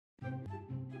Oy,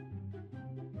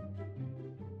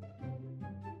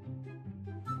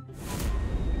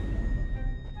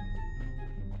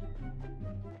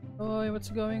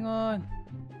 what's going on?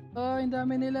 Oy, ang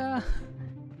dami nila.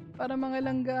 Para mga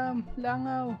langgam,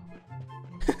 langaw.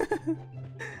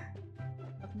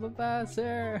 Takbo pa,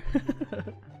 sir.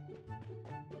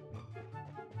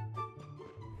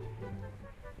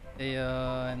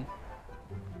 Ayun.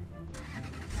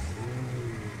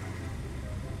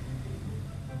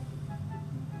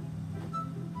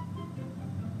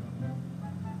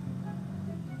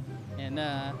 Ayan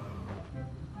na.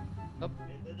 Op.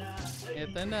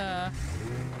 Ito na.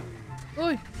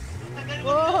 Uy!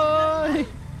 Uy!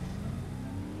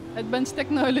 Advanced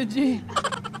technology.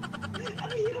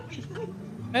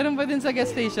 Meron pa din sa gas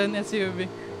station, SUV.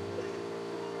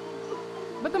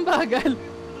 Ba't ang bagal?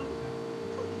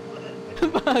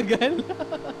 Ang bagal?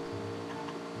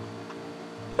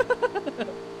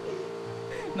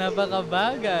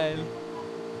 Napakabagal.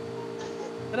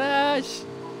 Rush!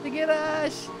 Sige,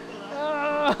 rush!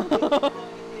 Oh!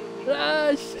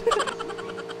 Rush!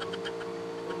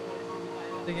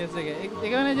 Sige, sige.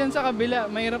 Ikaw na dyan sa kabila.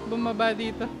 Mahirap bumaba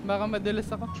dito. Baka madulas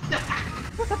ako.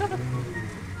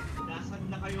 Nasaan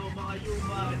na kayo mga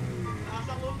human?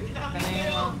 Nasaan ko pinakit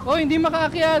kayo? Oh, hindi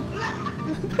makaakyat!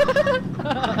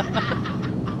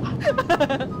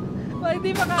 Oh,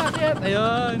 hindi makaakyat!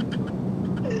 Ayun!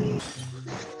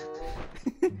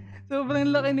 Sobrang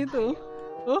laki nito.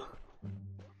 Oh!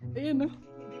 Ayun oh.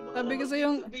 Sabi ko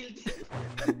sa'yo,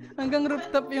 hanggang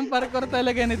rooftop yung parkour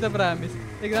talaga nito, promise.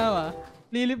 Tignan mo ah.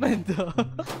 Lilipad to.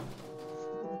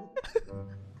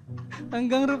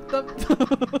 Hanggang rooftop to.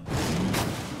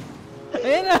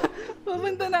 Ayan na.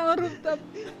 Pupunta na ako rooftop.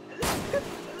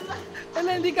 Wala,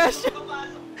 hindi kasya.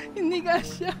 Hindi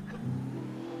kasya.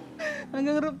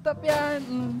 Hanggang rooftop yan.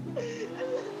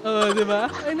 Oo,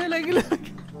 diba? Ay, nalaglag.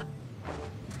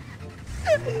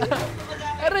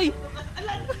 Aray!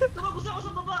 Tumagos ako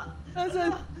sa baba!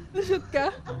 Asan? Na-shoot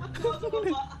ka? Tumagos sa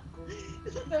baba!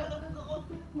 Isang nalabog ako!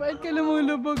 Bakit ka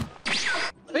lumulubog?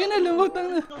 Ayun na, lumutang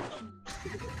na.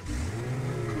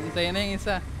 Hintayin na yung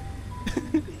isa.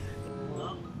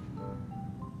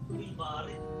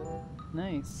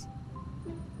 Nice.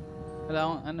 Wala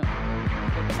akong ano.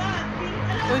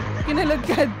 Uy,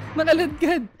 kinaladkad!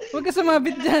 Nakaladkad! Huwag ka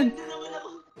sumabit dyan!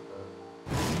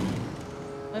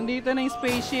 Nandito na yung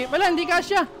spaceship. Wala, hindi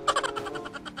kasya!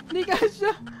 Hindi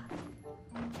kasya!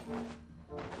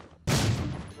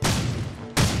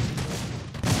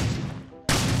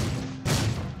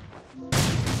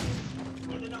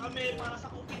 Dito na kami para sa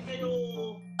kupit kayo!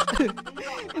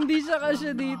 Hindi siya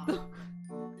kasya dito.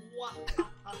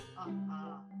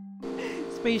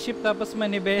 Spaceship tapos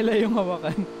manibela yung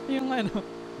hawakan. Yung ano.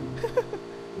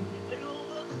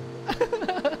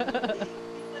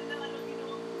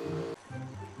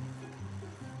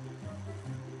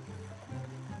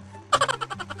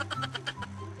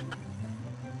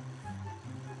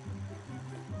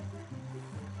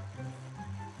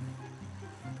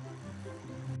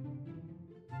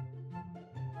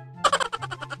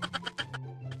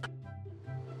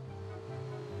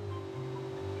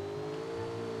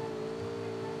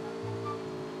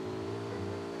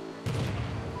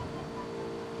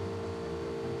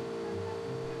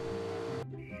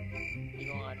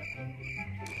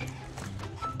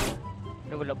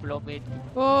 Nagulap-lupit.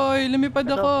 Oy, lumipad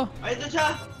ako. Ay, doon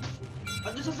siya!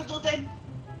 Andun sa satutin!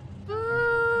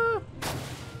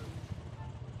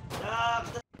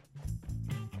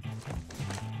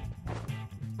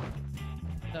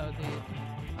 Tao dito.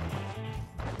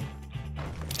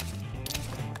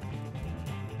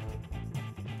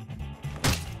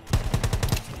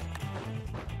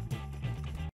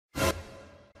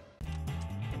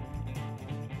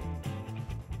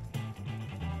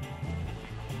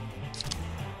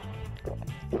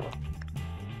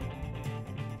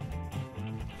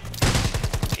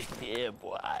 Yeah,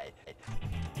 boy.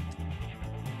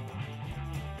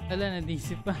 Wala,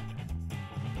 na-DC pa.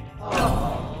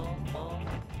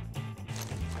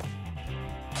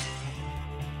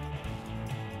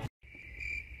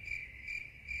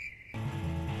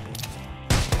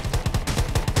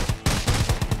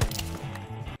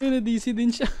 Na-DC din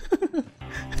siya.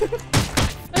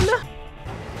 Ala!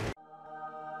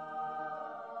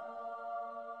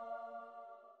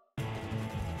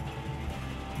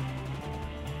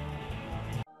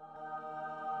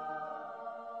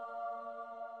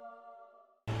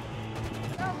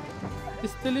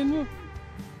 Pistolin mo.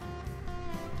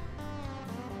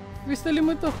 Pistolin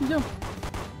mo to. Jump.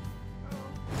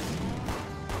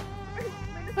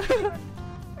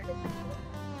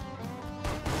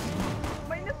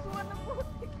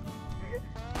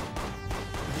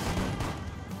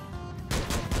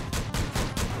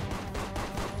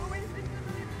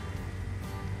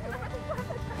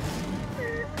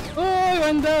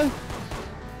 down.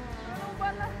 Anong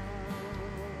bala?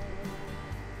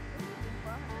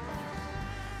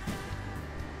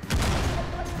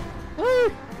 Ay!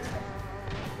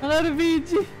 Naka-RPG.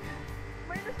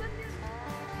 May nasan yun?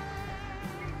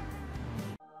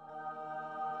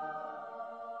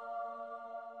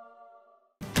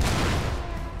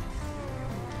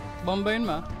 Bomba yun,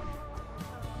 ma.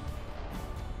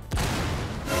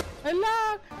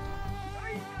 Ala!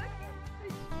 Ay,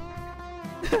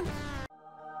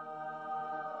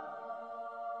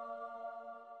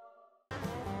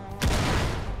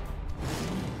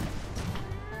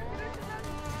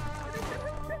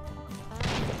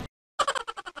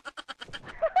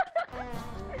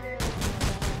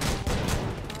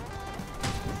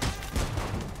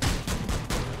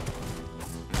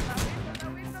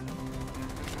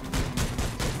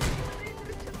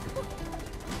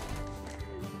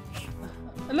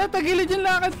 Ala, tagilid yung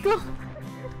lakad ko.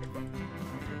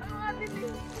 ano atin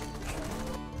eh?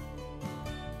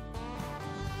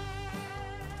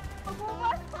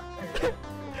 Pagbumas!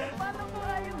 Paano mo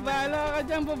kayo? Bahala ka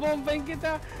dyan, babombayin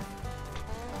kita.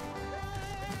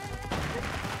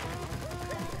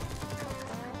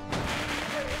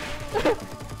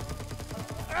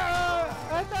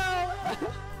 Ataw!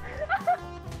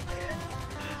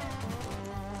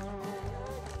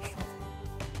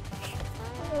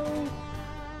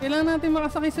 Kailangan natin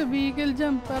makasakay sa vehicle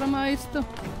dyan para maayos to.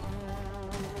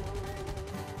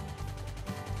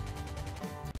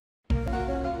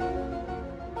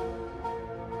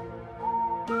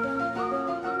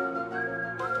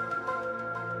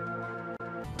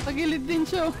 Tagilid din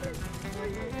siya.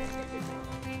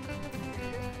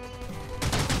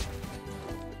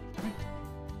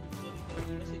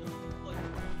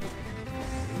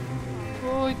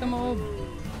 Oh. Uy, tamaob.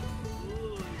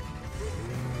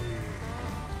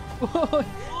 Uy,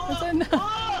 nasaan na?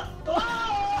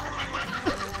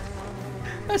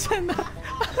 Nasaan na?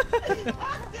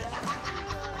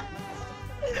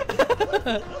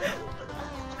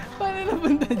 Paano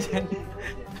napunta dyan?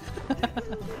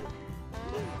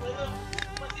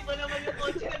 Pati ba naman yung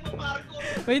kotse na paparko?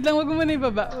 Wait lang, wag mo muna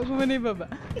ibaba. Wag mo muna ibaba.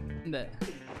 Hindi.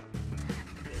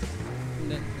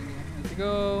 Hindi. Let's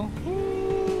go.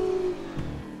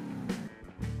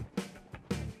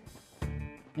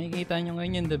 Nakikita nyo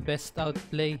ngayon yung the best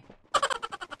outplay.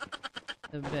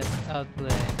 The best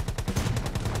outplay.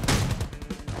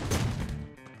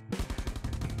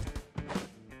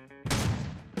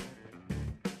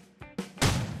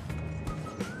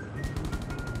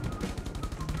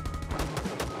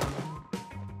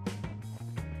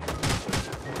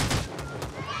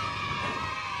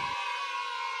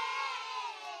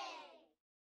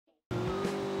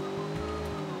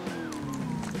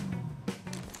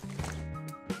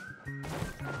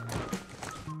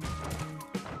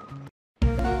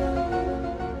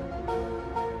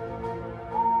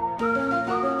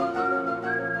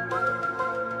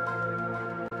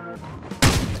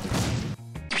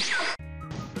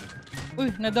 Uy,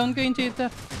 na-down ko yung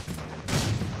cheater.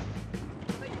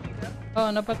 Oo,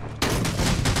 napat.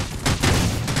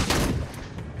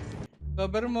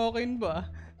 Babarmokin ba?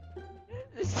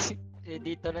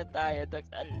 Dito na tayo, Doc.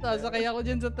 Sasakay ako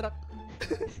dyan sa truck.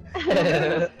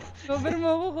 Cover mo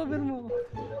ako, cover mo ako.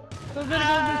 Cover,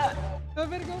 cover.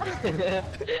 Cover, cover.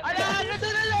 Ala, ano to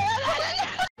na lang?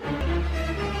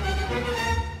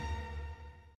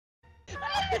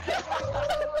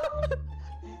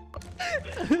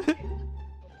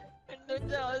 Nandun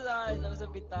siya ako sa akin, ako sa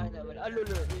bintana.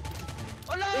 Alulo.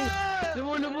 Ala!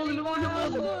 Lumulubog!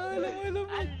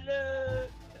 Ala!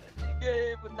 Sige,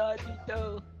 punta ka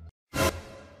dito.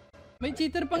 May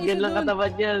cheater pang isa Yan lang doon.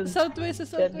 katapat yan. Southwest,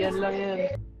 sa southwest. Yan lang yan.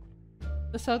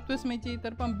 Sa southwest may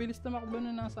cheater pang bilis na makbo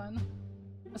na nasa ano.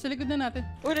 Nasa likod na natin.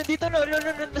 Uy, nandito na!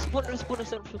 Respawn. Ako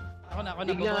na.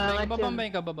 Biglang angat yan.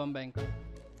 Babambayin ka.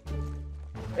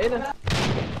 Ayun na.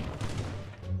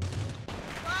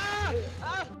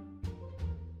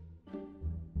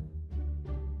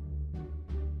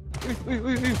 Uy!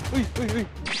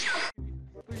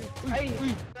 Ay!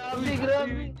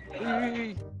 Grabe!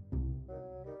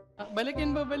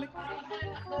 Balikin ba, balik.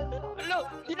 Alo!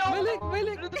 Balik.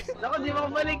 Ako, di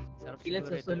makabalik. Ilan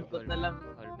sa sulpot na lang.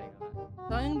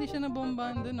 Sayang di siya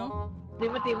nabombahan dun, no?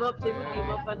 Team up,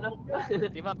 ano?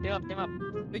 Team up.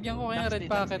 Bigyan ko kaya red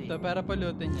packet to para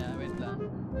palutin niya. Wait lang.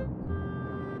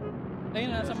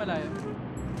 Ayun, nasa malayo.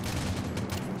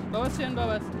 Bawas yan.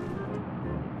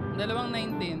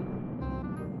 219.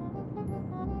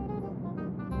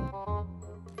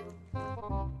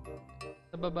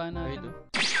 Sa baba natin.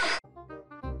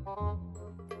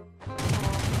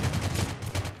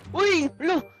 Uy!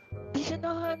 Alo! Di siya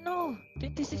na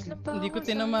 20 26 lang pa Hindi ko ako,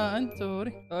 tinamaan,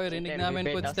 sorry. Oy, rinig namin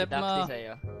footstep mo.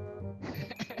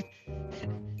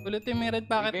 Pulutin mo yung red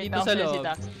packet dito sa loob.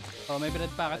 Oh, may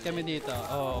red packet kami dito.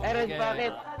 Oh, Red okay.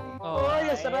 packet. Oh, Oh,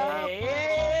 yung sarap.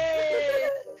 Hey!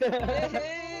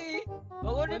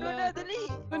 Kunin mo na, dali!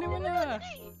 kunin mo na.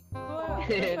 Oh,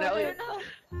 Nauwi.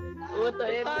 Uto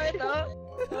yun. Bakit, oh?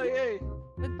 Oy, oy!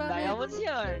 red packet. Diamonds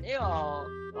yan! Eh, oh!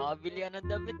 Makabili ka ng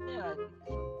damit na yan.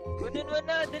 Kunin mo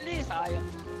na, dali! Sayang!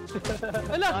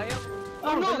 Ala! Sayang!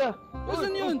 Oh, wala.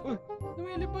 Saan yun?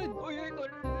 Lumilipad. Uy, uy,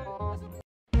 kunin mo!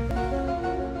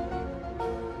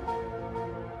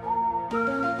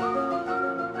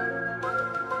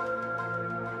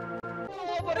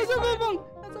 Nasa babang!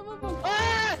 Nasa babang!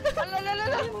 Ah!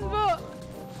 Alalala! Ano ba?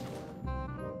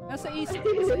 Nasa east.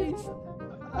 Nasa east.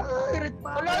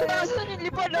 Wala, nasa yung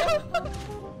lipad, oh!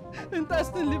 Ang taas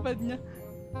ng lipad niya.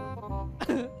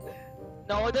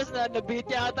 Naku, das na, nabit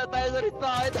yata tayo sa red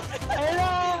packet.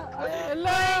 Ala!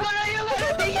 Ala! Wala yung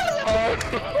tingin sa...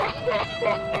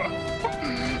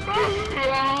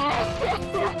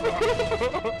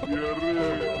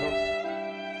 Yari.